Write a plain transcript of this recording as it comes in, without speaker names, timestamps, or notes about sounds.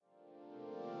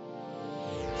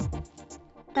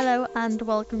Hello and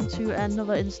welcome to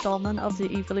another installment of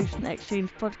the Evolution Exchange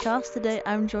podcast. Today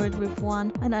I'm joined with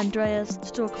Juan and Andreas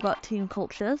to talk about team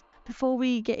culture. Before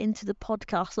we get into the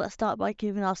podcast, let's start by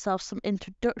giving ourselves some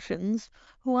introductions.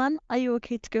 Juan, are you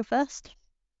okay to go first?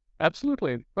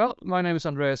 Absolutely. Well, my name is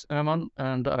Andreas Öhman,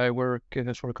 and I work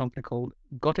for a company called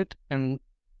Gotit in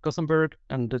Gothenburg,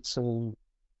 and it's a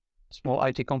small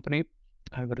IT company.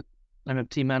 I'm a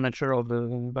team manager of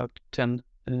about 10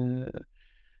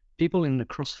 people in a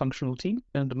cross-functional team,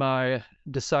 and my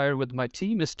desire with my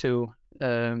team is to,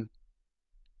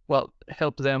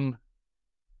 help them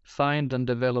find and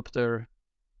develop their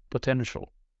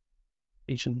potential,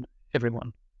 each and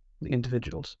everyone, the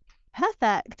individuals.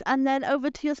 Perfect. And then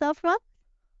over to yourself, Juan.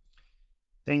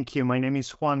 Thank you. My name is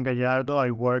Juan Gallardo.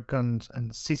 I work on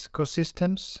Cisco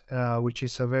Systems, which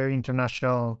is a very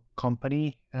international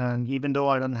company. And even though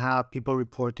I don't have people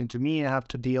reporting to me, I have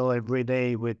to deal every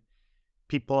day with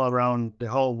people around the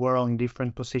whole world in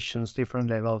different positions, different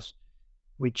levels,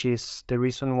 which is the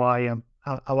reason why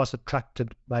I was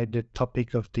attracted by the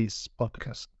topic of this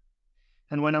podcast.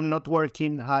 And when I'm not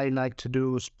working, I like to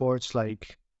do sports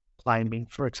like climbing,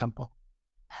 for example.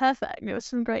 Perfect. There were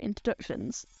some great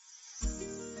introductions.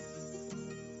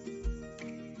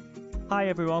 Hi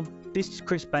everyone, this is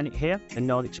Chris Bennett here, the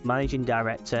Nordics Managing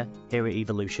Director here at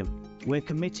Evolution. We're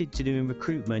committed to doing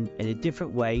recruitment in a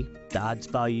different way that adds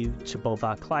value to both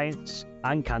our clients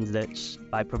and candidates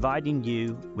by providing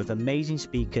you with amazing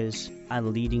speakers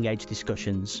and leading edge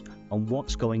discussions on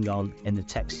what's going on in the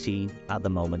tech scene at the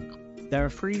moment. There are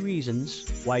 3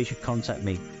 reasons why you should contact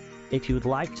me. If you would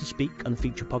like to speak on a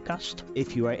future podcast,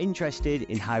 if you are interested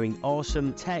in hiring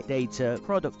awesome tech data,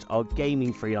 product or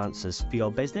gaming freelancers for your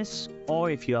business, or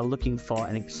if you are looking for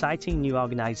an exciting new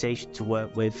organization to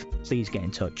work with, please get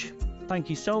in touch. Thank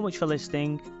you so much for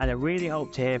listening, and I really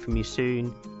hope to hear from you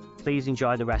soon. Please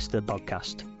enjoy the rest of the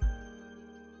podcast.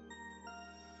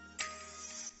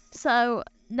 So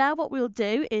now what we'll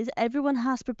do is everyone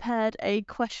has prepared a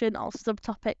question or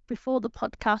subtopic before the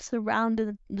podcast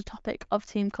surrounding the topic of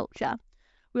team culture.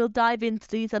 We'll dive into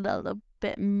these a little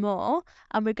bit more,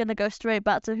 and we're going to go straight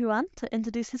back to Juan to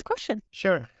introduce his question.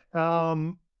 Sure.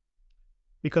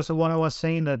 Because of what I was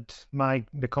saying, that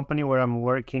the company where I'm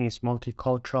working is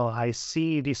multicultural, I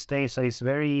see these days that it's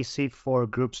very easy for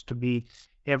groups to be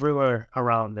everywhere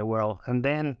around the world. And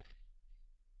then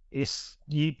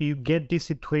you get this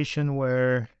situation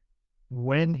where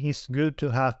when it's good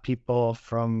to have people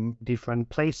from different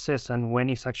places and when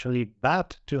it's actually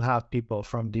bad to have people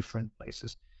from different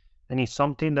places. And it's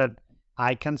something that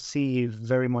I can see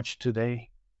very much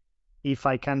today. If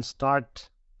I can start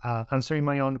answering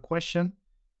my own question,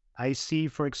 I see,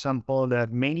 for example,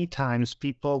 that many times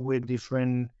people with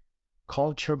different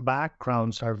culture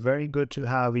backgrounds are very good to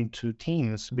have into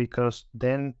teams, because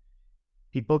then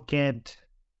people get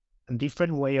a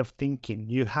different way of thinking.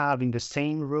 You have in the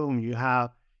same room, you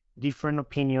have different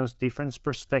opinions, different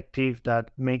perspective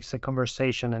that makes a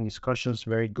conversation and discussions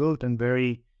very good and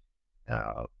very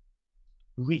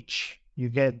rich. You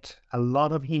get a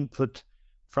lot of input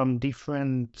from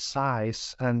different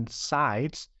sides,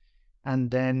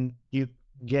 and then you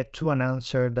get to an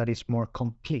answer that is more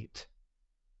complete.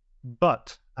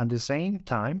 But at the same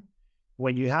time,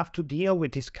 when you have to deal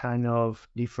with this kind of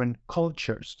different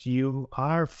cultures, you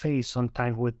are faced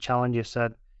sometimes with challenges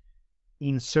that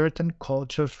in certain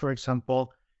cultures, for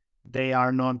example, they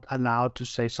are not allowed to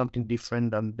say something different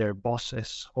than their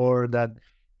bosses, or that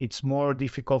it's more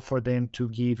difficult for them to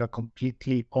give a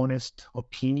completely honest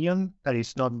opinion that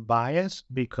is not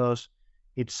biased, because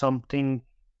it's something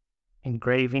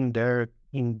engraved in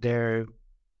their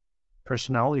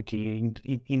personality,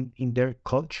 in their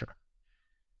culture.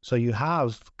 So you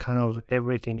have kind of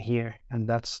everything here, and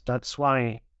that's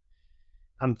why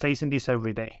I'm facing this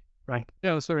every day, right?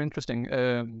 Yeah, that's very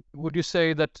interesting. Would you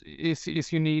say that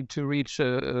if you need to reach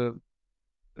a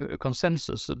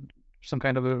consensus, some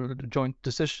kind of a joint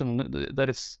decision, that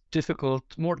it's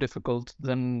more difficult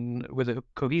than with a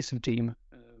cohesive team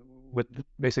with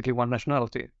basically one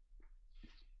nationality?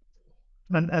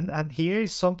 And here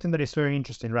is something that is very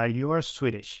interesting, right? You are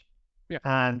Swedish. Yeah.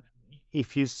 And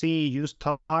if you see, you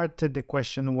started the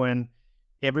question when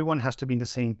everyone has to be in the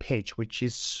same page, which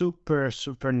is super,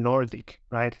 super Nordic,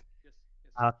 right?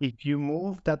 Yes. If you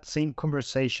move that same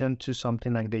conversation to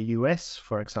something like the US,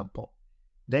 for example,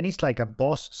 then it's like a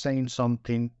boss saying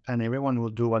something and everyone will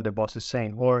do what the boss is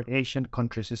saying, or Asian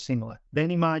countries is similar.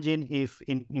 Then imagine if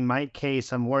in my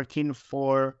case, I'm working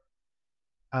for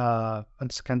a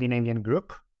Scandinavian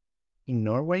group in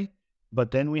Norway,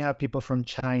 but then we have people from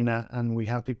China and we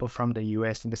have people from the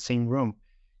US in the same room.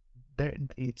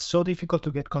 It's so difficult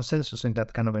to get consensus in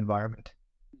that kind of environment.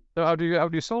 So how do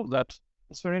you solve that?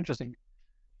 It's very interesting.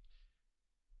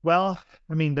 Well,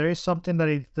 I mean, there is something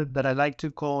that I like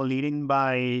to call leading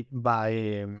by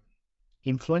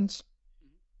influence,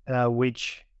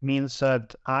 which means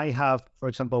that I have, for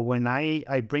example, when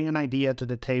I bring an idea to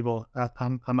the table,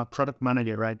 I'm a product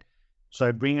manager, right? So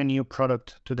I bring a new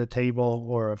product to the table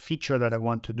or a feature that I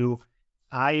want to do.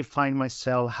 I find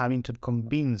myself having to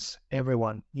convince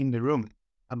everyone in the room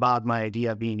about my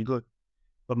idea being good.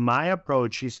 But my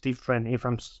approach is different if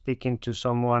I'm speaking to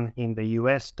someone in the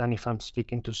US than if I'm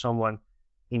speaking to someone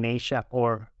in Asia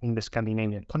or in the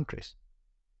Scandinavian countries.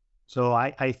 So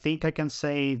I think I can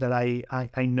say that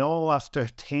I know after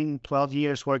 10, 12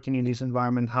 years working in this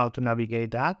environment how to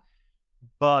navigate that.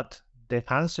 But the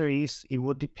answer is it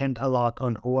would depend a lot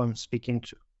on who I'm speaking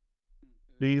to.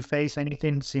 Do you face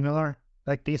anything similar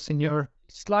like this in your...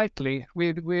 Slightly.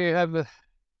 We have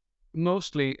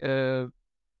mostly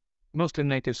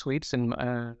native Swedes in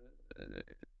our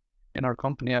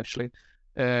company actually,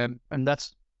 and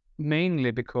that's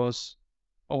mainly because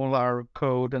all our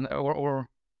code and or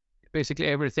basically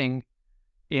everything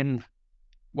in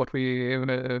what we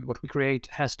create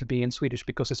has to be in Swedish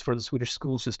because it's for the Swedish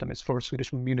school system. It's for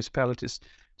Swedish municipalities.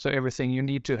 So everything you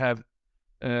need to have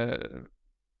a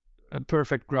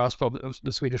perfect grasp of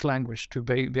the Swedish language to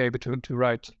be able to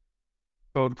write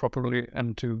code properly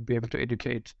and to be able to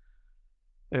educate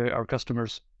our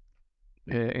customers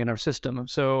in our system.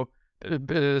 So,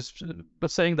 but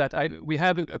saying that, we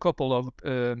have a couple of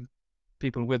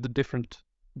people with a different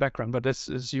background, but this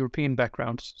is European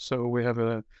backgrounds. So we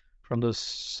have from the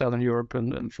Southern Europe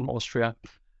and from Austria,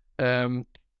 and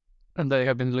they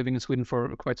have been living in Sweden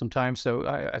for quite some time. So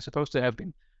I suppose they have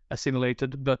been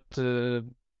assimilated, but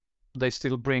they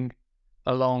still bring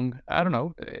along, I don't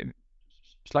know,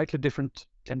 slightly different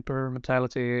temper,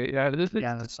 mentality.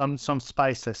 Yeah, some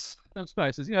spices. Some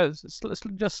spices, yeah, it's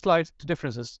just slight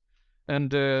differences.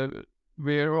 And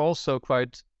we're also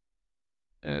quite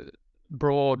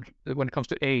broad when it comes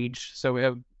to age. So we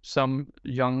have some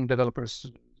young developers,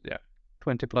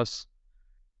 20 plus,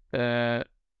 and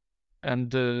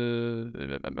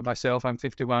myself, I'm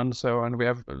 51. So, and we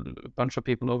have a bunch of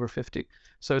people over 50.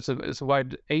 So it's a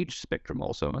wide age spectrum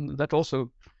also, and that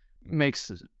also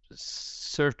makes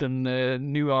certain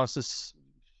nuances.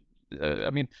 I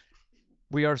mean,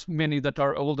 we are many that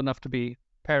are old enough to be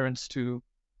parents to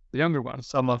the younger ones.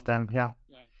 Some of them, yeah.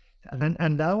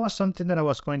 And that was something that I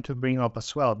was going to bring up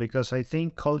as well, because I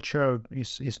think culture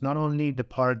is not only the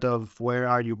part of where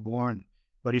are you born,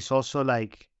 but it's also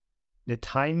like the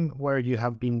time where you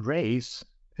have been raised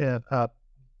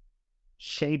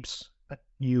shapes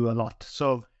you a lot.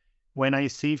 So when I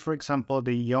see, for example,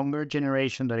 the younger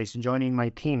generation that is joining my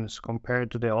teams compared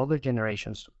to the older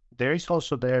generations, there is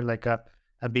also there like a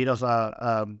bit of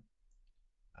I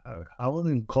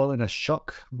wouldn't call it a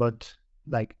shock, but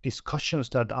like discussions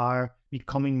that are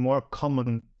becoming more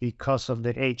common because of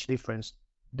the age difference.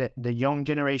 The young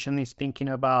generation is thinking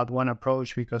about one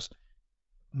approach because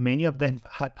many of them,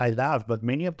 I laugh, but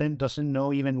many of them doesn't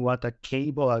know even what a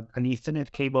cable, an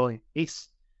Ethernet cable is,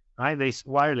 right? It's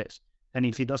wireless. And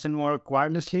if it doesn't work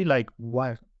wirelessly, like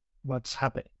what's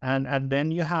happened? And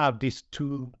then you have these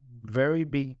two very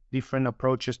big different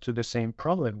approaches to the same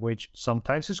problem, which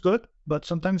sometimes is good, but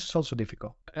sometimes it's also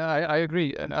difficult. I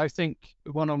agree. And I think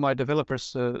one of my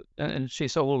developers, and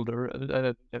she's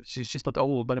older, she's not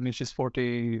old, but I mean, she's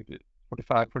 40,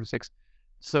 45, 46.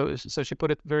 So she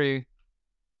put it very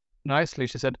nicely.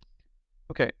 She said,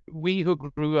 okay, we who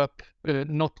grew up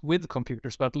not with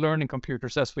computers, but learning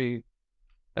computers as we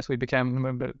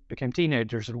became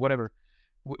teenagers or whatever,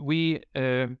 we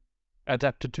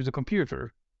adapted to the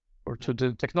computer or to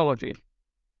the technology.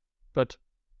 But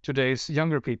today's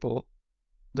younger people,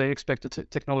 they expect the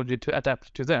technology to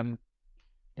adapt to them.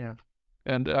 Yeah.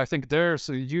 And I think there's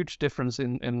a huge difference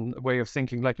in way of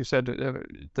thinking. Like you said,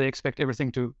 they expect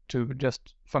everything to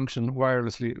just function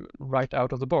wirelessly right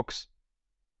out of the box.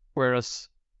 Whereas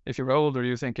if you're older,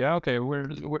 you think, yeah, okay,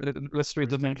 let's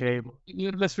read the manual.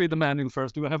 Let's read the manual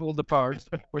first. Do I have all the parts?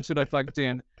 Where should I plug it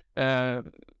in?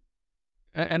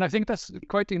 And I think that's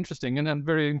quite interesting and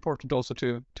very important also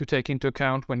to take into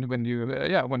account when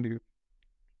you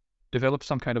develop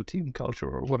some kind of team culture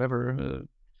or whatever,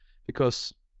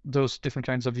 because those different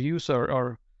kinds of views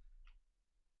are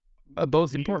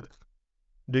both important.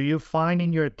 Do you find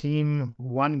in your team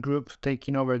one group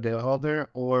taking over the other,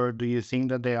 or do you think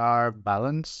that they are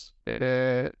balanced?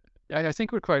 I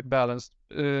think we're quite balanced,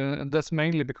 and that's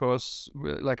mainly because,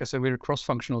 like I said, we're a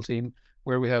cross-functional team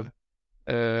where we have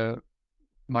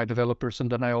my developers,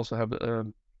 and then I also have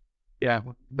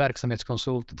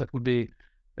verksamhetskonsult that would be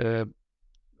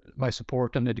my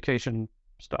support and education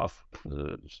stuff.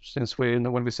 Since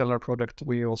when we sell our product,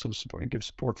 we also give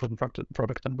support for the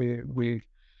product, and we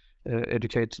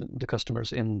educate the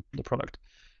customers in the product.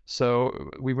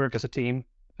 So we work as a team.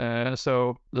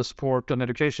 So the support and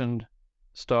education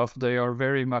staff, they are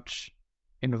very much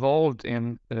involved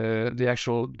in the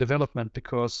actual development,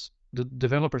 because the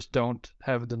developers don't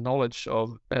have the knowledge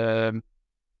of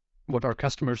what our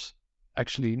customers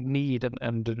actually need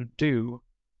and do.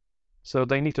 So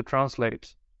they need to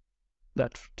translate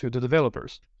that to the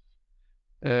developers.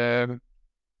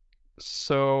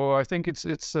 So I think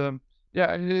it's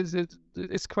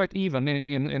quite even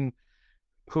in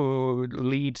who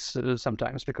leads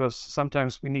sometimes, because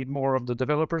sometimes we need more of the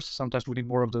developers, sometimes we need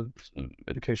more of the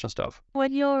education stuff.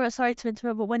 When you're sorry to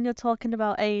interrupt, but when you're talking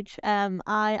about age,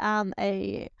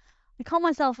 I call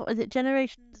myself, is it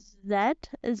Generation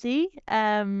Z?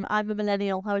 I'm a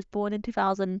millennial. I was born in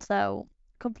 2000, so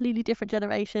completely different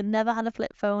generation. Never had a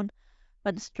flip phone.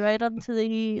 Went straight onto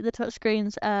the touch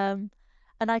screens. And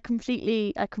I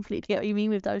completely get what you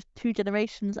mean with those two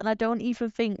generations. And I don't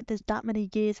even think there's that many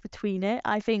years between it.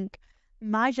 I think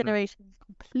my generation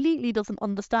completely doesn't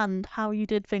understand how you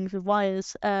did things with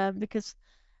wires, because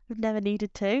we've never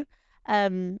needed to.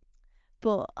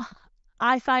 But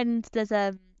I find there's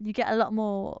you get a lot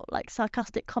more like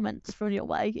sarcastic comments from your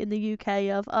way in the UK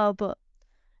of, oh, but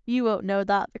you won't know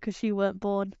that because you weren't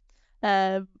born.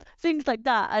 Things like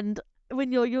that. And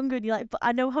when you're younger and you're like, but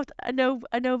I know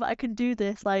that I can do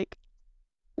this, like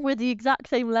with the exact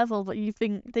same level, but you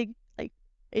think they like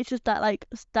it's just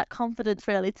that confidence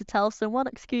really to tell someone,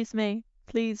 excuse me,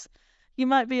 please, you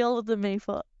might be older than me,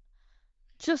 but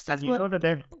just And you know that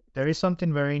there is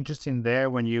something very interesting there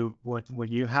when you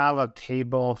have a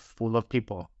table full of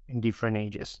people in different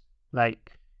ages.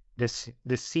 Like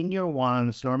the senior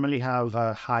ones normally have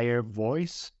a higher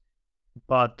voice,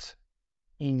 but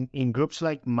in groups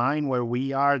like mine, where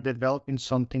we are developing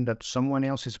something that someone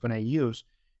else is going to use,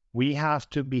 we have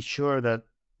to be sure that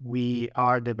we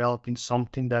are developing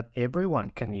something that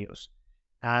everyone can use.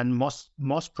 And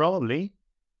most probably,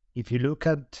 if you look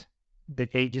at the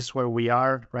ages where we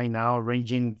are right now,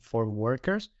 ranging for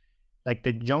workers, like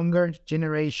the younger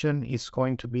generation is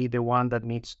going to be the one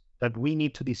that we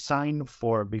need to design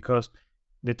for, because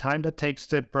the time that takes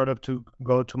the product to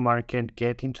go to market,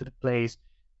 get into the place,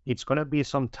 it's going to be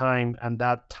some time, and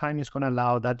that time is going to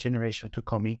allow that generation to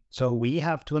come in. So we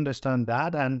have to understand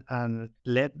that and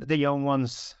let the young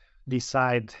ones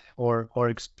decide or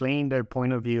explain their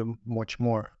point of view much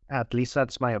more. At least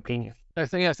that's my opinion. I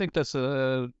think that's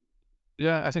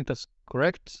I think that's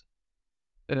correct.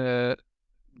 But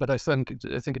I think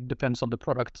it depends on the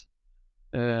product.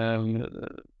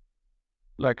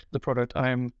 Like the product,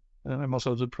 I'm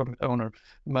also the product owner.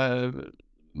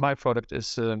 My product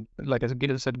is like I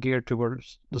said, geared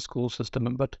towards the school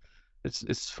system, but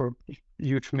it's for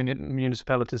huge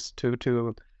municipalities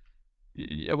to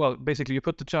well, basically you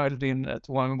put the child in at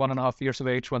 1.5 years of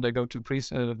age when they go to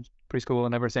preschool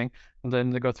and everything, and then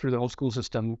they go through the whole school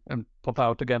system and pop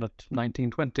out again at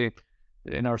 19, 20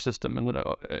 in our system, and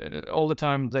all the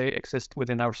time they exist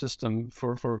within our system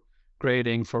for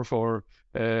grading, for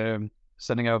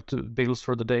sending out bills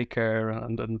for the daycare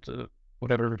and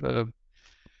whatever.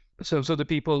 So the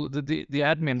people, the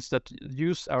admins that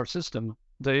use our system,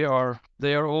 they are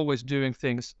always doing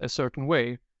things a certain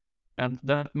way, and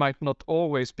that might not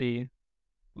always be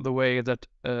the way that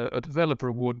a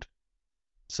developer would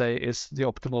say is the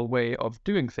optimal way of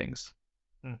doing things.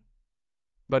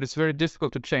 But it's very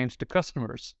difficult to change the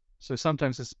customers. So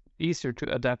sometimes it's easier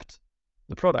to adapt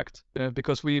the product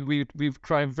because we've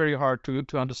tried very hard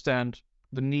to understand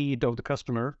the need of the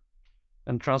customer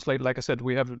and translate. Like I said,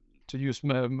 we have to use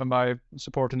my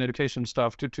support and education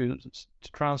staff to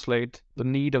translate the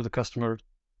need of the customer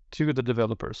to the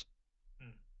developers.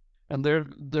 And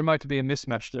there might be a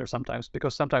mismatch there sometimes,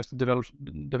 because sometimes the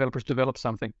developers develop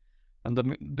something and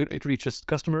then it reaches the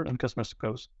customer and customer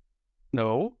goes,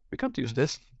 no, we can't use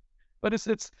this. But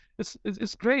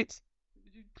it's great.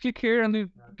 You click here and you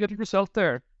get a result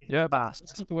there. Yeah, Fast.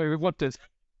 that's not the way we want it.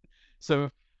 So,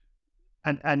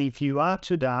 and if you add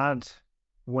to that,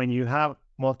 when you have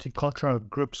multicultural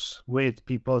groups with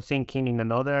people thinking in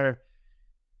another,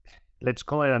 let's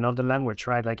call it another language,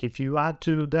 right? Like if you add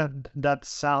to that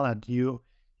salad, you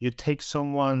take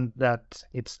someone that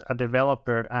it's a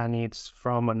developer and it's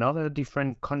from another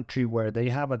different country where they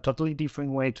have a totally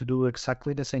different way to do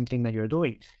exactly the same thing that you're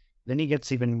doing, then it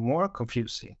gets even more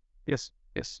confusing. Yes,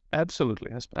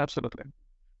 absolutely, absolutely.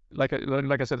 Like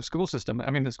I said, the school system. I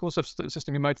mean, the school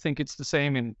system, you might think it's the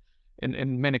same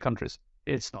in many countries.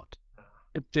 It's not.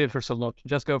 It differs a lot.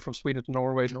 Just go from Sweden to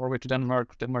Norway to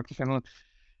Denmark to Finland.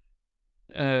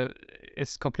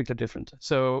 it's completely different.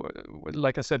 So,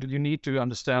 like I said, you need to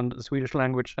understand the Swedish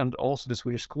language and also the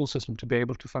Swedish school system to be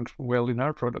able to function well in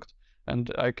our product.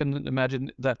 And I can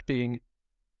imagine that being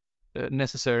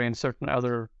necessary in certain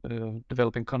other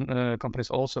developing companies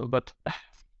also. But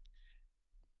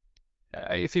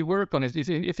if you work on it,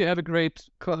 if you have a great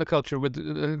culture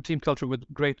with team culture with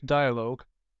great dialogue,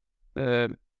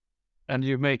 and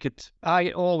you make it,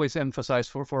 I always emphasize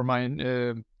for my,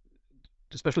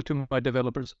 especially to my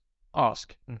developers,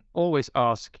 always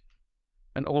ask,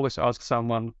 and always ask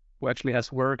someone who actually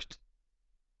has worked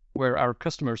where our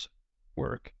customers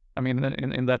work. I mean,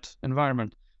 in that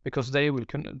environment, because they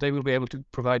will be able to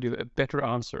provide you a better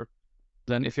answer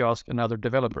than if you ask another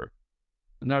developer.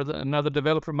 Another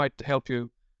developer might help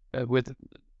you with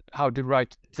how to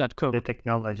write that code. The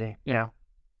technology, yeah.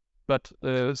 But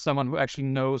someone who actually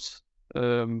knows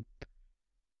the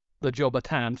job at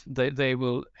hand, they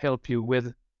will help you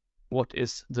with what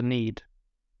is the need.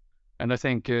 And I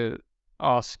think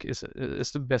ask is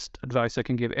the best advice I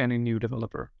can give any new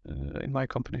developer in my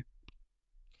company.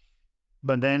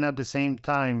 But then at the same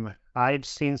time, I've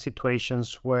seen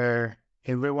situations where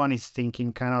everyone is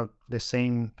thinking kind of the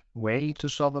same way to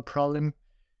solve a problem,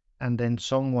 and then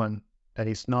someone that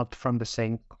is not from the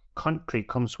same country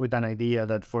comes with an idea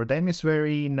that for them is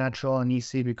very natural and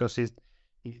easy because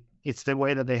it's the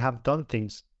way that they have done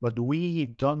things, but we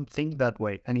don't think that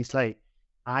way. And it's like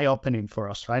eye-opening for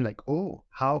us, right? Like, oh,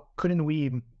 how couldn't we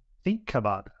even think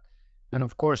about it? And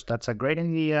of course, that's a great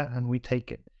idea, and we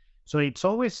take it. So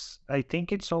I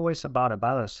think it's always about a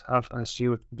balance, as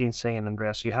you've been saying,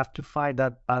 Andreas. You have to find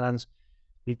that balance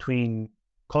between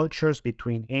cultures,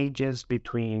 between ages,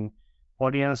 between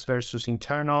audience versus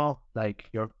internal. Like,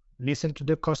 you listen to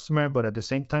the customer, but at the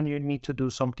same time, you need to do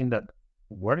something that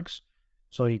works.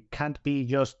 So it can't be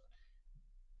just,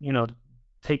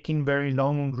 taking very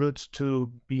long routes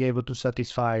to be able to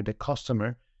satisfy the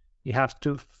customer. You have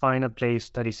to find a place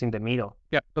that is in the middle.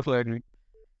 Yeah, totally agree.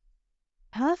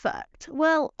 Perfect.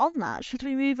 Well, on that, should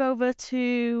we move over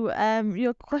to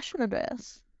your question,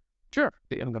 Andreas? Sure.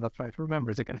 I'm gonna try to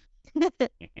remember it again.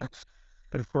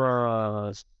 But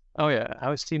for oh yeah,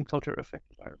 how is team culture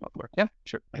affected by remote work? Yeah,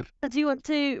 sure. Do you want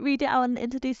to read it out and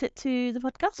introduce it to the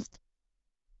podcast?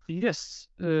 Yes.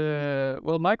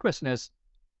 Well, my question is,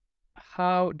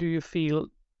 how do you feel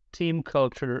team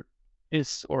culture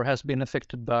is or has been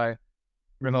affected by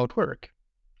remote work?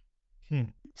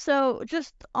 So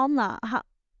just on that,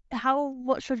 how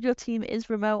much of your team is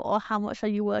remote, or how much are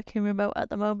you working remote at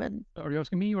the moment? Are you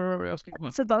asking me or are you asking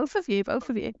one? For both of you.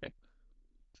 Okay.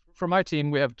 For my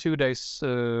team, we have 2 days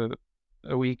a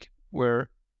week where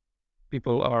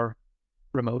people are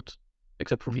remote,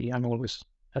 except for me. I'm always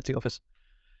at the office.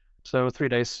 So 3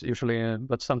 days usually,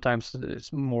 but sometimes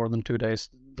it's more than 2 days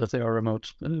that they are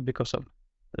remote because of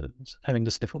having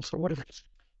the sniffles or whatever.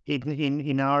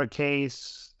 In our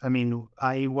case, I mean,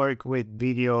 I work with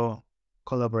video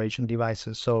collaboration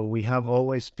devices, so we have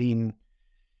always been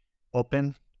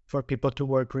open for people to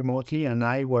work remotely, and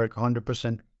I work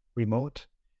 100% remote.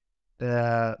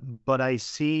 But I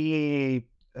see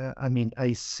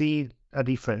a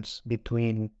difference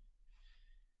between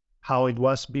how it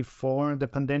was before the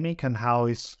pandemic and how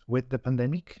it's with the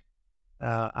pandemic.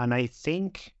 And I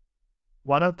think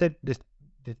one of the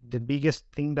biggest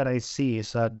thing that I see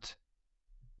is that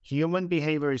human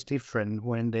behavior is different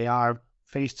when they are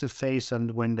face to face and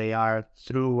when they are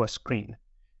through a screen.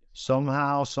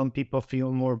 Somehow, some people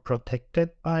feel more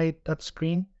protected by that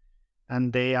screen,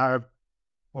 and they are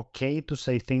okay to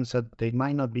say things that they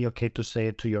might not be okay to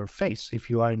say to your face if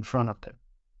you are in front of them.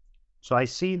 So I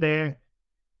see there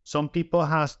some people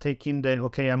has taken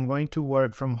okay, I'm going to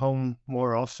work from home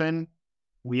more often.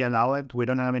 We allow it. We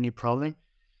don't have any problem.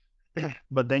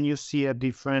 But then you see a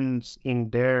difference in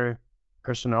their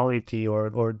personality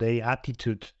or their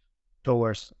attitude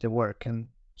towards the work. And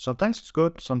sometimes it's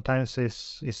good, sometimes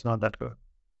it's not that good.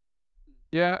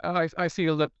 Yeah, I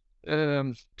feel that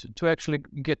to actually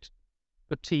get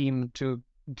a team to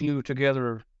glue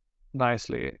together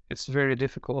nicely, it's very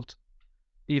difficult,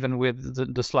 even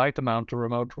with the slight amount of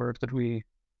remote work that we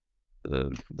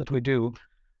do.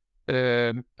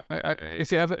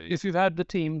 If you've had the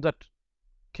team that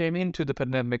came into the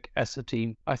pandemic as a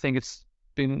team, I think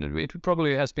it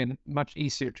probably has been much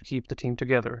easier to keep the team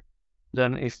together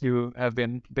than if you have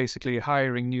been basically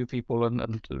hiring new people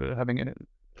and having a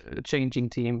changing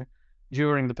team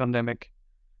during the pandemic.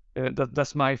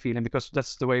 That's my feeling, because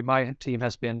that's the way my team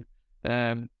has been.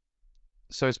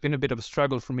 So it's been a bit of a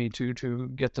struggle for me to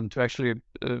get them to actually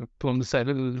pull on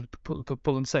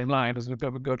the same line as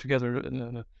go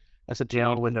together as a team.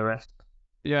 Deal with the rest.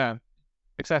 Yeah,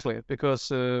 Exactly, because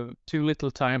too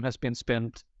little time has been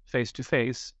spent face to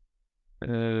face.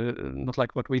 Not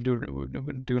like what we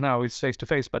do now. It's face to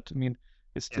face, but I mean,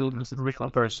 it's still It's a real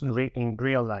person in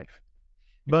real life.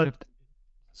 But Except-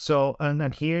 so,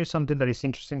 and here's something that is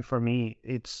interesting for me.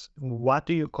 It's what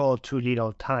do you call too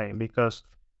little time? Because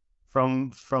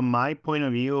from my point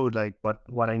of view, like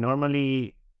what I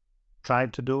normally try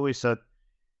to do is that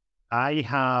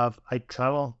I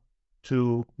travel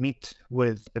to meet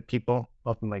with the people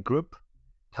of my group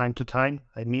time to time.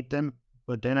 I meet them,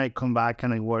 but then I come back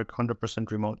and I work 100%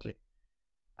 remotely.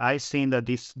 I seen that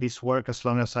this work as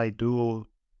long as I do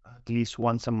at least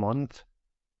once a month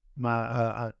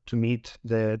to meet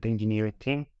the engineering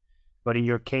team. But in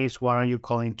your case, what are you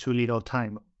calling too little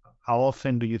time? How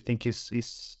often do you think is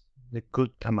the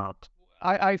good amount?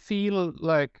 I feel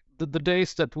like the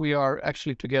days that we are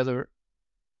actually together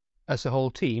as a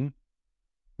whole team,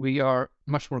 we are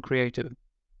much more creative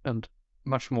and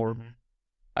much more,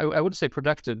 I would say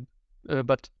productive,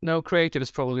 but no, creative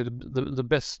is probably the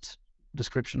best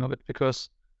description of it, because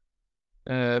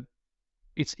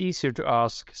it's easier to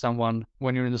ask someone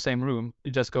when you're in the same room.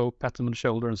 You just go pat them on the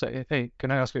shoulder and say, hey,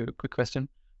 can I ask you a quick question?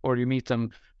 Or you meet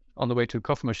them on the way to a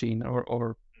coffee machine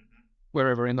or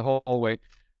wherever in the hallway,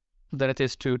 than it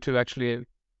is to actually,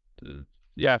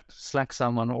 Slack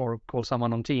someone or call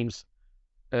someone on Teams,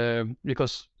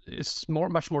 because it's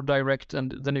much more direct,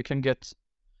 and then you can get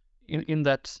in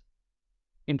that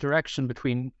interaction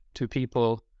between two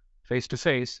people face to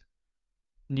face,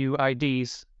 new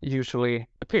ideas usually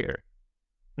appear.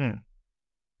 You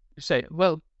say,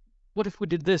 well, what if we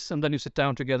did this? And then you sit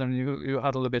down together and you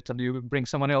huddle a bit and you bring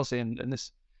someone else in, and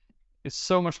it's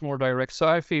so much more direct. So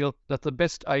I feel that the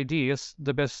best ideas,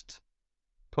 the best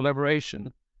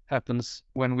collaboration happens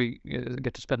when we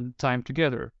get to spend time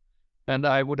together. And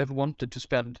I would have wanted to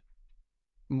spend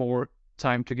more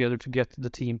time together to get the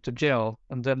team to gel,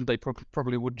 and then they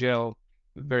probably would gel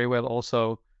very well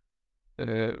also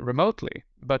remotely.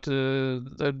 But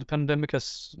the pandemic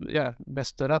has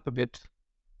messed that up a bit.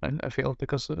 I feel,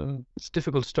 because it's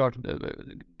difficult to start.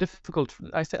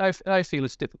 I feel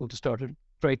it's difficult to start a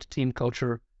great team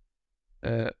culture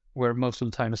where most of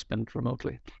the time is spent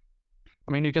remotely.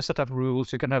 I mean, you can set up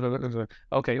rules. You can have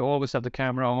okay, you always have the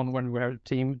camera on when we have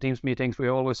teams meetings. We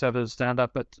always have a stand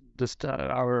up at this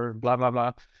hour, blah blah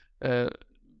blah.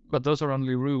 But those are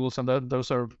only rules, and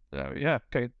those are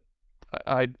okay.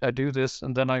 I do this,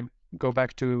 and then I go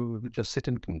back to just sit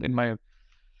in my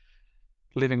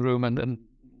living room and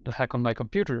hack on my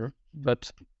computer.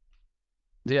 But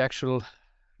the actual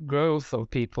growth of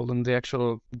people and the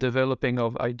actual developing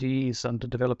of ideas and the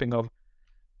developing of,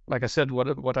 like I said,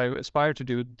 what I aspire to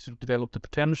do, to develop the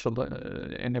potential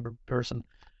in every person.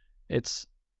 It's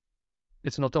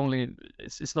not only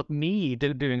it's not me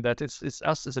doing that. It's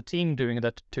us as a team doing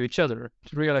that to each other.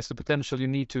 To realize the potential, you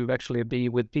need to actually be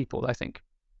with people, I think.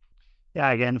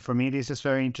 Yeah, again, for me, this is a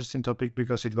very interesting topic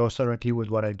because it goes directly with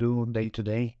what I do day to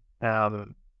day.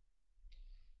 I'm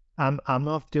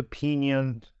of the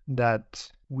opinion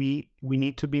that we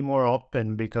need to be more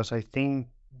open, because I think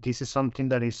this is something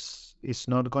that is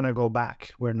not going to go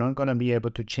back. We're not going to be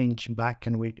able to change back,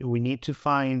 and we need to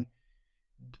find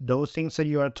those things that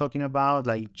you are talking about,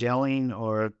 like gelling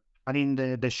or cutting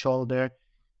the shoulder.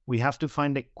 We have to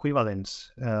find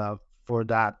equivalents for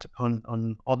that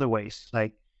on other ways.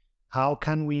 Like, how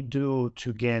can we do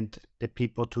to get the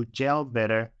people to gel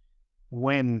better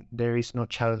when there is no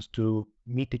chance to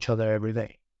meet each other every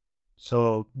day?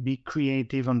 So be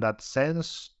creative on that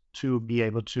sense to be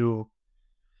able to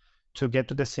get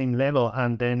to the same level,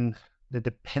 and then the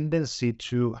dependency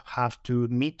to have to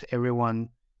meet everyone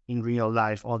in real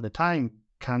life all the time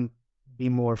can be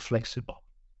more flexible.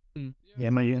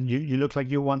 Gemma, you look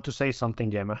like you want to say something,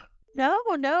 Gemma. No.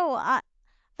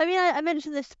 I mean, I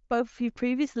mentioned this to both of you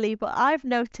previously, but I've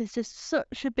noticed there's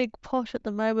such a big push at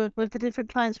the moment with the different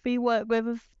clients we work with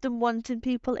of them wanting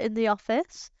people in the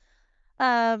office.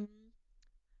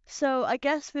 So I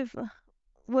guess with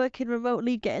working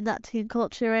remotely, getting that team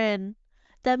culture in,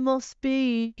 there must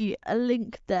be a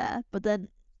link there. But then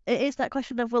it is that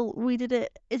question of, well,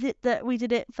 is it that we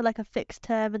did it for like a fixed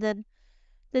term and then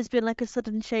there's been like a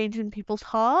sudden change in people's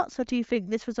hearts? Or do you think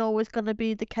this was always going to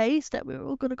be the case, that we were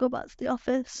all going to go back to the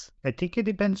office? I think it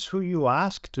depends who you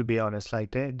ask, to be honest.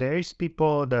 Like there is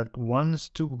people that wants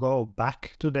to go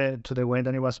back to the way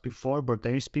that it was before, but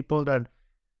there is people that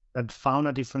found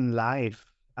a different life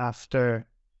after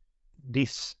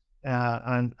this,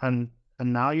 and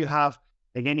now you have,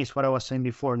 again, it's what I was saying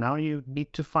before. Now you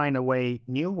need to find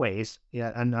new ways.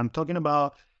 Yeah, and I'm talking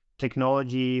about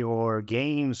technology or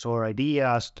games or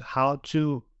ideas, how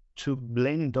to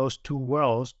blend those two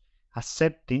worlds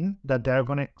accepting that they're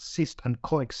going to exist and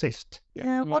coexist.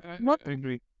 Yeah, I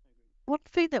agree. one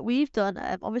thing that we've done,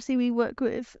 obviously we work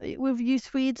with you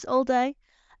Swedes all day,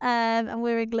 and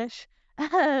we're English,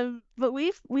 but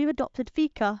we've adopted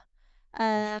Fika,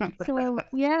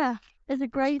 yeah, it's a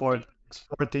great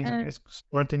thing.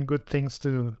 Exporting good things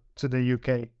to the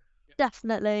UK.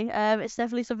 Definitely, it's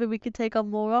definitely something we could take on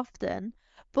more often.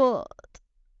 But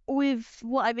with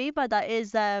what I mean by that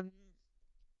is,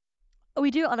 we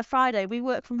do it on a Friday. We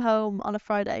work from home on a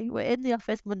Friday. We're in the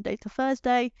office Monday to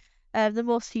Thursday. The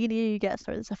more senior you get,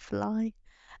 sorry, there's a fly.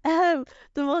 The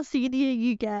more senior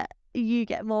you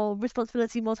get more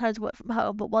responsibility, more time to work from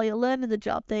home. But while you're learning the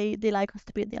job, they like us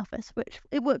to be in the office, which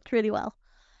it worked really well.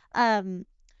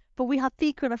 But we have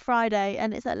Fika on a Friday,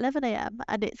 and it's at 11 a.m.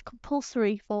 and it's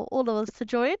compulsory for all of us to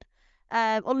join,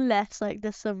 unless like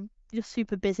you're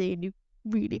super busy and you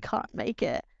really can't make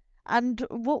it. And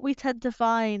what we tend to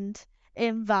find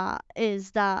in that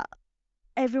is that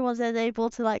everyone's then able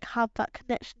to like have that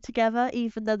connection together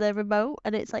even though they're remote,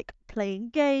 and it's like playing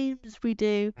games. We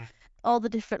do all the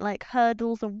different like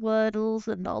hurdles and wordles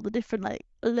and all the different like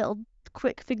little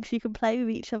quick things you can play with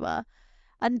each other,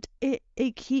 and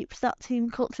it keeps that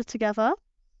team culture together,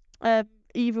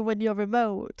 even when you're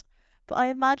remote. But I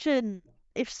imagine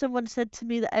if someone said to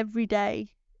me that every day,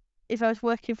 if I was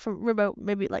working from remote,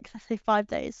 maybe like let's say 5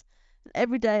 days,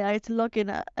 every day I had to log in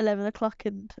at 11 o'clock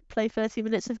and play 30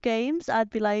 minutes of games, I'd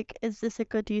be like, is this a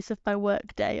good use of my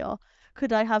work day? Or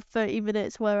could I have 30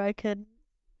 minutes where I can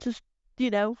just,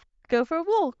 go for a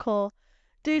walk or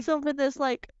do something that's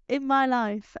like in my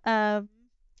life?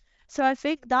 So I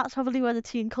think that's probably where the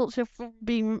team culture from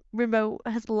being remote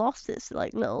has lost its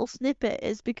like little snippet,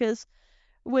 is because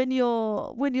when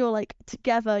you're like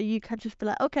together, you can just be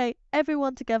like, okay,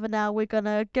 everyone together now, we're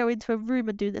gonna go into a room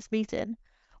and do this meeting.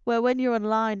 Where when you're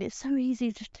online, it's so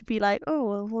easy just to be like,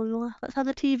 oh, well, let's have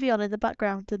the TV on in the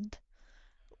background and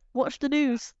watch the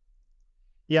news.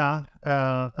 Yeah,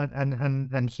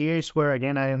 and here's where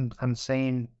again I'm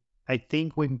saying I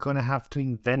think we're gonna have to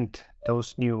invent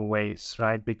those new ways,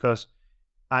 right? Because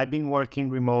I've been working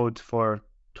remote for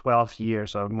 12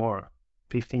 years or more,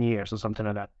 15 years or something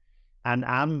like that, and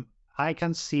I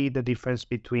can see the difference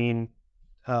between.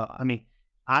 I mean,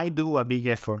 I do a big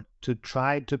effort to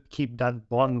try to keep that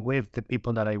bond with the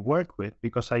people that I work with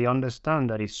because I understand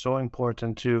that it's so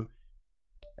important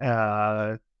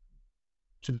uh,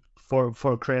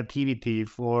 for creativity,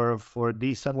 for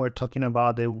this that we're talking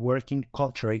about, the working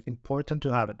culture. It's important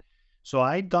to have it. So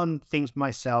I done things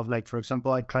myself, like for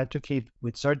example, I try to keep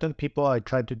with certain people, I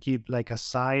try to keep like a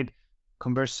side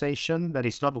conversation that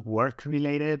is not work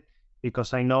related,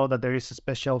 because I know that there is a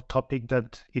special topic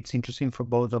that it's interesting for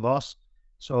both of us.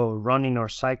 So running or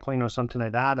cycling or something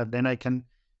like that, and then I can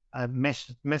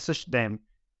message them.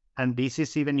 And this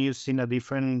is even used in a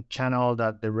different channel,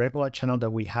 that the regular channel that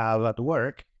we have at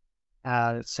work,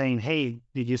 saying, hey,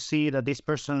 did you see that this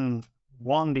person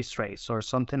won this race or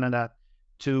something like that,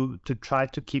 to try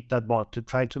to keep that bond, to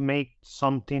try to make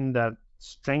something that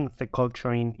strengthens the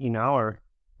culture in our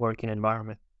working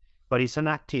environment. But it's an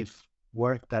active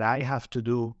work that I have to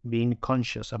do, being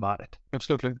conscious about it.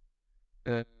 Absolutely.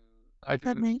 I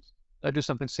do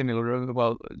something similar.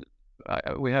 Well,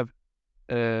 we have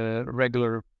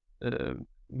regular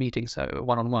meetings,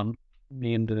 one-on-one,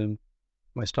 me and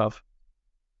my staff.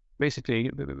 Basically,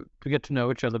 to get to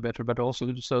know each other better, but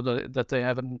also so that they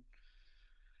have an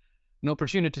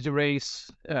opportunity to raise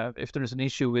if there is an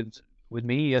issue with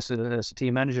me as a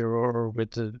team manager, or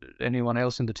with anyone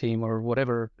else in the team, or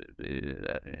whatever,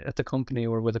 at the company,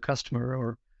 or with a customer,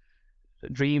 or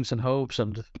dreams and hopes,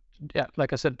 and yeah,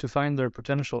 like I said, to find their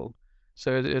potential.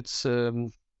 So it's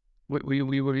we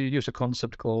use a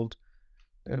concept called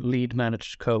lead,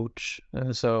 manage, coach.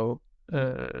 So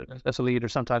as a leader,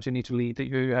 sometimes you need to lead.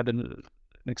 You had an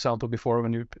example before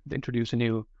when you introduce a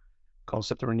new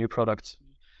concept or a new product.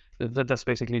 That's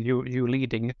basically you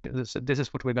leading. This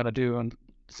is what we're gonna do, and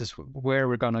this is where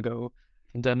we're gonna go.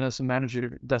 And then as a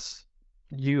manager, that's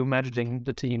you managing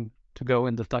the team to go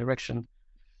in that direction.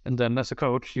 And then as a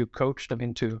coach, you coach them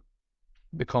into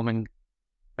becoming,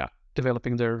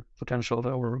 developing their potential,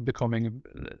 or becoming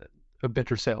a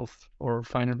better self, or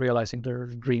finally realizing their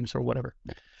dreams, or whatever.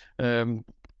 And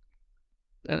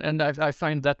I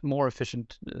find that more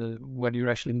efficient when you're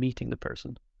actually meeting the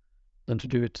person than to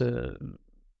do it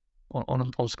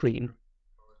on screen.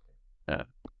 Yeah,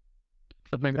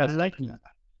 but maybe I like that.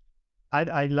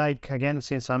 I like, again,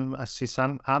 since I'm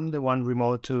the one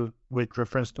remote, to with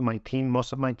reference to my team.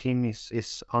 Most of my team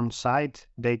is on site.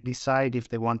 They decide if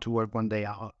they want to work one day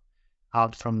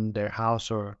out from their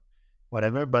house or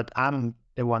whatever, but I'm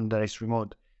the one that is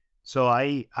remote. So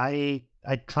I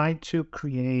try to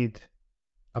create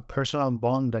a personal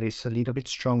bond that is a little bit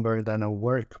stronger than a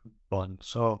work bond.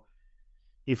 So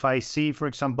if I see, for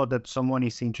example, that someone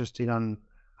is interested on,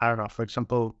 I don't know, for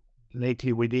example,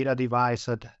 lately we did a device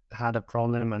that had a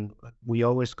problem, and we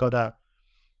always got a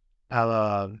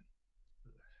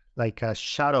like a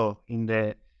shadow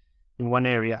in one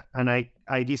area, and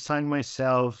I designed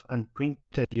myself and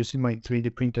printed using my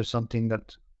 3D printer something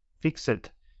that fixed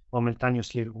it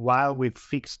momentaneously while we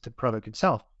fixed the product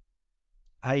itself.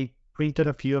 I printed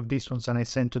a few of these ones and I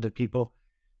sent to the people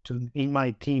in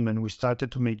my team, and we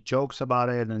started to make jokes about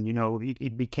it, and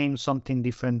it became something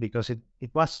different because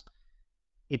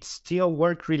it's still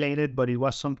work related, but it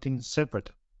was something separate,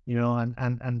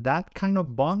 and that kind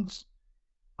of bonds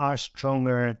are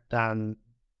stronger than.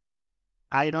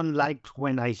 I don't like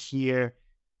when I hear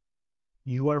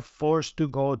you are forced to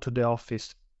go to the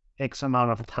office X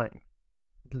amount of time.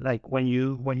 Like when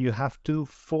you have to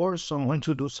force someone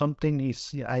to do something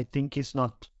I think it's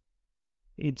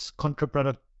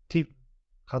counterproductive.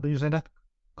 How do you say that?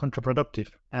 Counterproductive.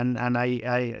 And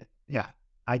I yeah,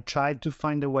 I tried to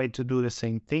find a way to do the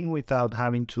same thing without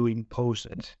having to impose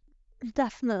it.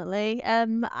 Definitely.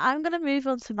 I'm going to move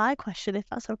on to my question, if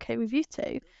that's okay with you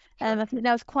two. I think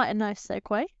that was quite a nice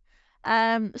segue.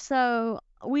 So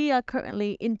we are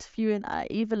currently interviewing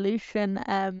at Evolution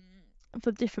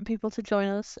for different people to join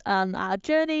us on our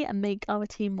journey and make our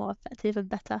team more effective and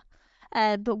better.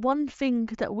 But one thing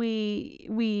that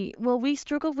we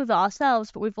struggled with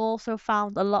ourselves, but we've also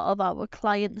found a lot of our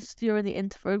clients during the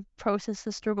interview process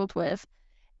have struggled with,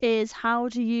 is how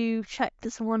do you check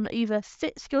that someone either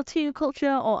fits your team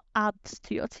culture or adds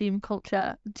to your team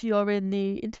culture during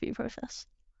the interview process?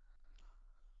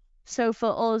 So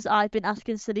for us, I've been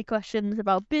asking silly questions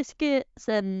about biscuits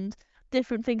and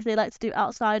different things they like to do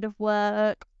outside of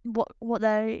work, what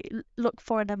they look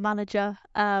for in a manager,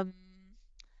 and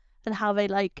how they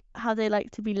like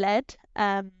to be led.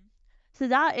 So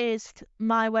that is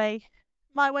my way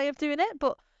of doing it,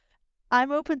 but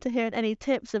I'm open to hearing any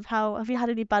tips of how have you had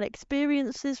any bad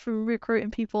experiences from recruiting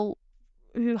people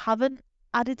who haven't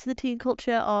added to the team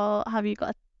culture, or have you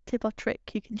got a tip or trick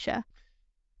you can share?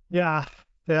 Yeah,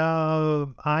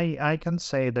 I can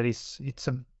say that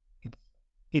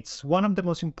it's one of the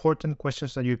most important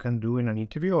questions that you can do in an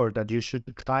interview, or that you should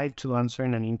try to answer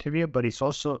in an interview, but it's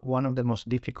also one of the most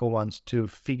difficult ones to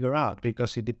figure out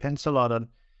because it depends a lot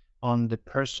on the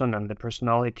person and the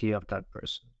personality of that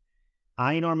person.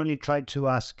 I normally try to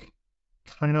ask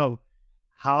kind of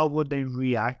how would they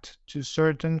react to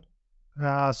certain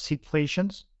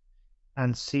situations,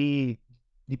 and see,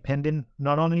 depending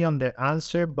not only on the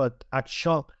answer but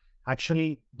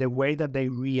actually the way that they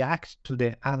react to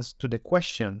the answer to the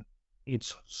question.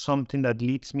 It's something that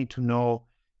leads me to know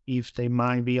if they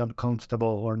might be uncomfortable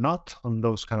or not on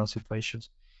those kind of situations.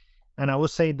 And I would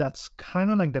say that's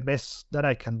kind of like the best that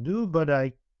I can do,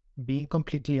 but being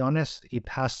completely honest, it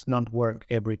has not worked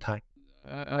every time.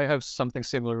 I have something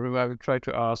similar. I would try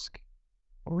to ask,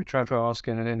 or we try to ask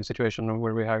in a situation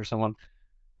where we hire someone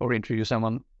or interview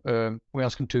someone, we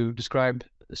ask them to describe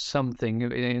something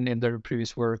in their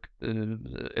previous work,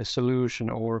 a solution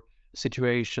or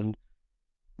situation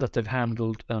that they've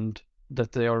handled and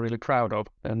that they are really proud of.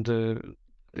 And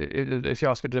if you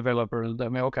ask a developer, they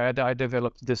may, okay, I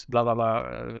developed this blah blah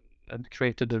blah and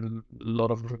created a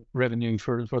lot of revenue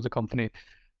for the company,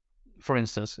 for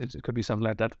instance. It could be something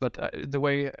like that. But the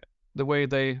way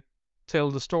they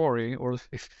tell the story, or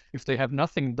if they have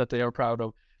nothing that they are proud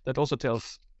of, that also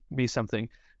tells me something.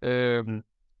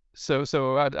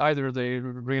 So either they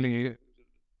really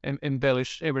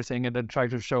embellish everything and then try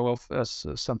to show off as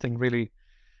something really,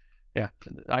 yeah,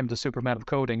 I'm the Superman of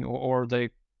coding, or they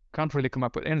can't really come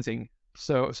up with anything.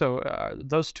 So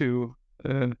those two,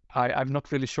 I'm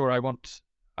not really sure I want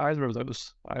either of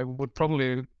those. I would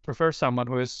probably prefer someone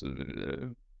who is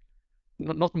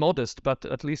not modest, but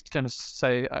at least kind of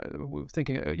say,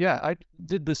 thinking, yeah, I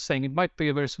did this thing. It might be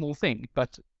a very small thing,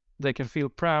 but they can feel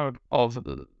proud of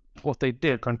what they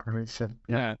did. Contribution.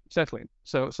 Yeah, exactly.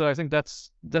 So I think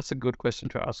that's a good question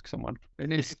to ask someone.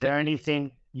 Is there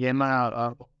anything,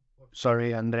 Gemma,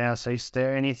 sorry, Andreas, is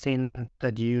there anything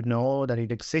that you know that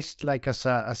it exists like as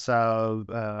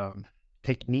a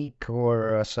technique,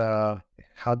 or as a,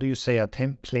 how do you say, a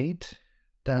template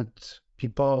that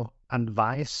people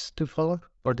advise to follow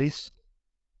for this?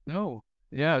 No.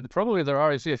 Yeah, probably there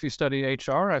are. If you study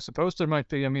HR, I suppose there might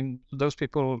be. I mean, those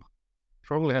people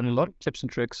probably have a lot of tips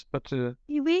and tricks, but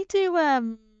We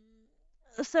do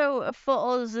so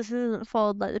for us, this isn't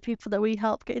for like the people that we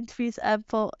help get interviews.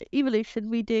 For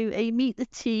Evolution, we do a meet the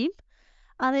team,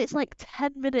 And it's like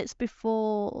 10 minutes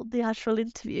before the actual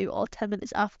interview or 10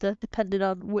 minutes after, depending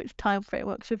on which time frame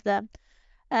works with them.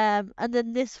 And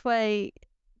then this way,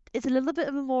 it's a little bit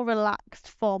of a more relaxed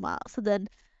format. So then,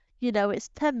 it's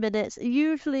 10 minutes.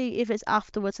 Usually, if it's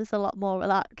afterwards, it's a lot more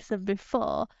relaxed than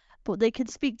before. But they can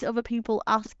speak to other people,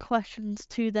 ask questions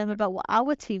to them about what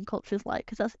our team culture is like,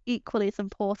 because that's equally as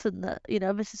important that,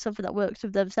 this is something that works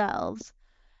with themselves.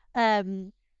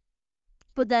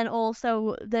 But then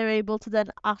also they're able to then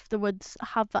afterwards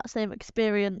have that same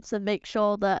experience and make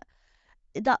sure that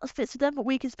that fits with them. But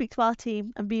we can speak to our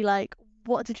team and be like,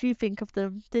 what did you think of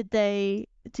them? Did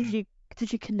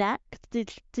you connect?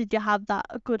 Did you have that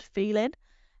good feeling?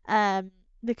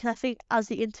 Because I think as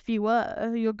the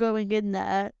interviewer, you're going in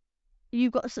there,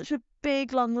 you've got such a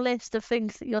big long list of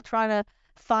things that you're trying to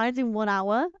find in 1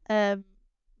 hour.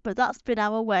 But that's been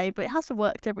our way, but it hasn't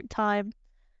worked every time.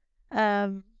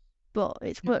 But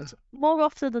it's worked more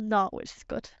often than not, which is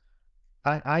good.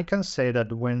 I can say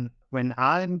that when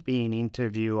I'm being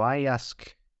interviewed, I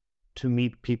ask to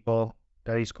meet people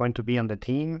that is going to be on the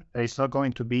team. That is not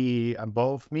going to be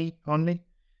above me only,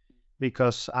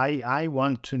 because I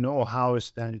want to know how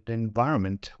is the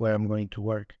environment where I'm going to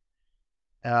work.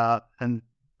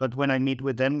 But when I meet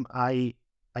with them, I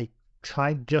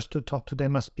try just to talk to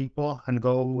them as people and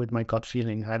go with my gut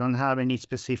feeling. I don't have any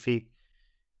specific.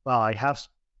 Well, I have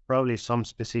probably some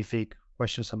specific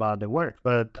questions about the work,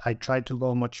 but I try to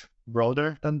go much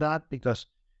broader than that, because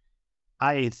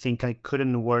I think I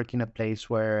couldn't work in a place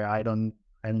where I don't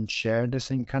share the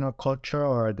same kind of culture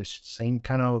or the same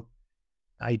kind of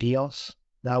ideals.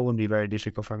 That would be very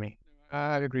difficult for me.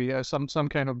 I agree. Some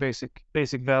kind of basic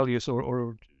values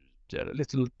or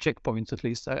little checkpoints at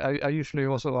least. I usually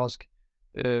also ask,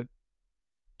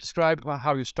 describe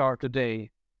how you start a day,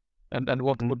 and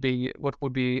what would be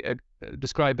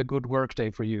describe a good work day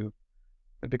for you,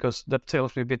 because that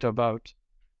tells me a bit about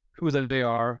who they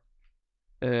are,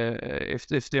 if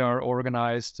they are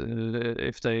organized,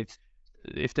 if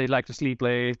they like to sleep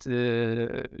late,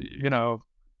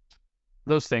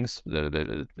 those things.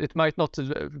 It might not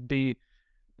be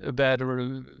a bad or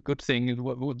a good thing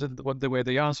what the way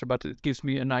they answer, but it gives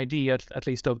me an idea at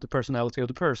least of the personality of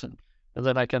the person, and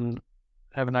then I can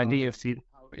have an idea of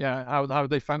how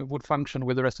they would function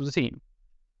with the rest of the team.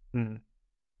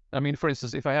 I mean, for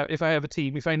instance, if I have a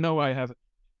team, if I know I have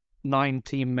 9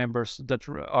 team members that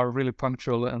are really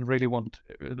punctual and really want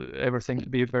everything to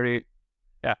be very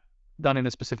done in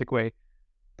a specific way,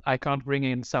 I can't bring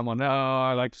in someone,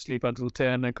 I like to sleep until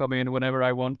 10 and come in whenever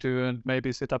I want to and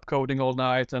maybe sit up coding all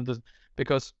night,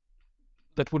 because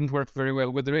that wouldn't work very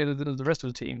well with the rest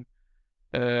of the team.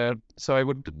 So I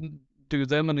would do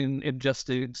them an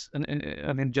injustice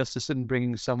in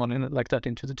bringing someone in like that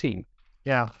into the team.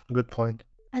 Yeah, good point.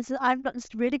 And so that's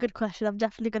a really good question. I'm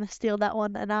definitely going to steal that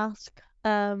one and ask.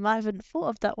 I haven't thought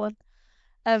of that one.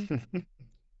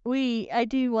 I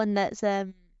do one that's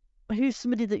who's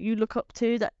somebody that you look up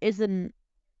to that isn't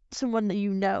someone that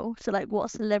you know. So like,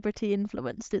 what celebrity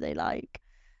influence do they like?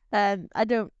 I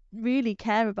don't really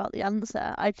care about the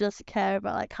answer. I just care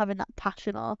about like having that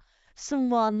passion or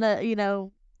someone that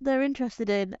they're interested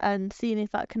in, and seeing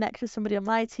if that connects with somebody on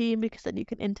my team, because then you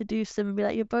can introduce them and be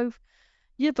like,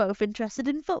 you're both interested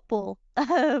in football.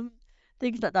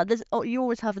 Things like that. You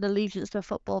always have an allegiance to a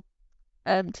football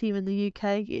team in the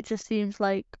UK. It just seems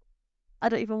like I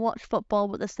don't even watch football,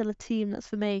 but there's still a team that's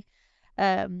for me.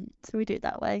 So we do it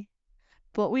that way.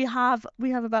 But we have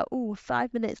about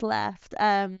 5 minutes left.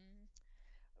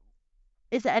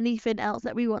 Is there anything else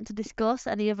that we want to discuss?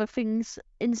 Any other things,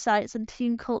 insights and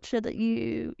team culture that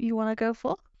you want to go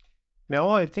for? No,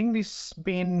 I think this has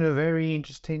been very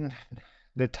interesting.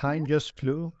 The time just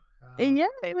flew. Yeah,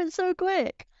 it went so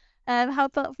quick. How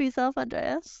about for yourself,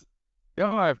 Andreas?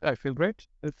 Yeah, I feel great.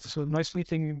 It's a nice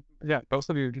meeting. Yeah, both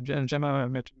of you and Gemma I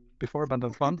met before, but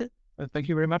that's fun. Thank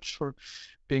you very much for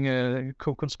being a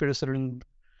co-conspirator in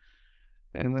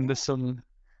this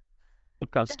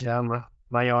podcast. Yeah,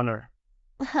 my honor.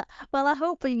 Well, I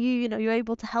hope that you're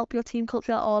able to help your team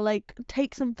culture, or like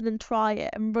take something and try it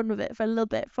and run with it for a little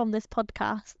bit from this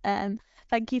podcast.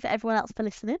 Thank you for everyone else for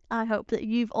listening. I hope that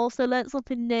you've also learned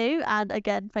something new. And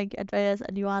again, thank you, Andreas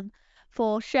and Juan,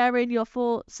 for sharing your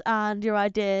thoughts and your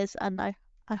ideas. And I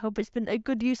hope it's been a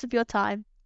good use of your time.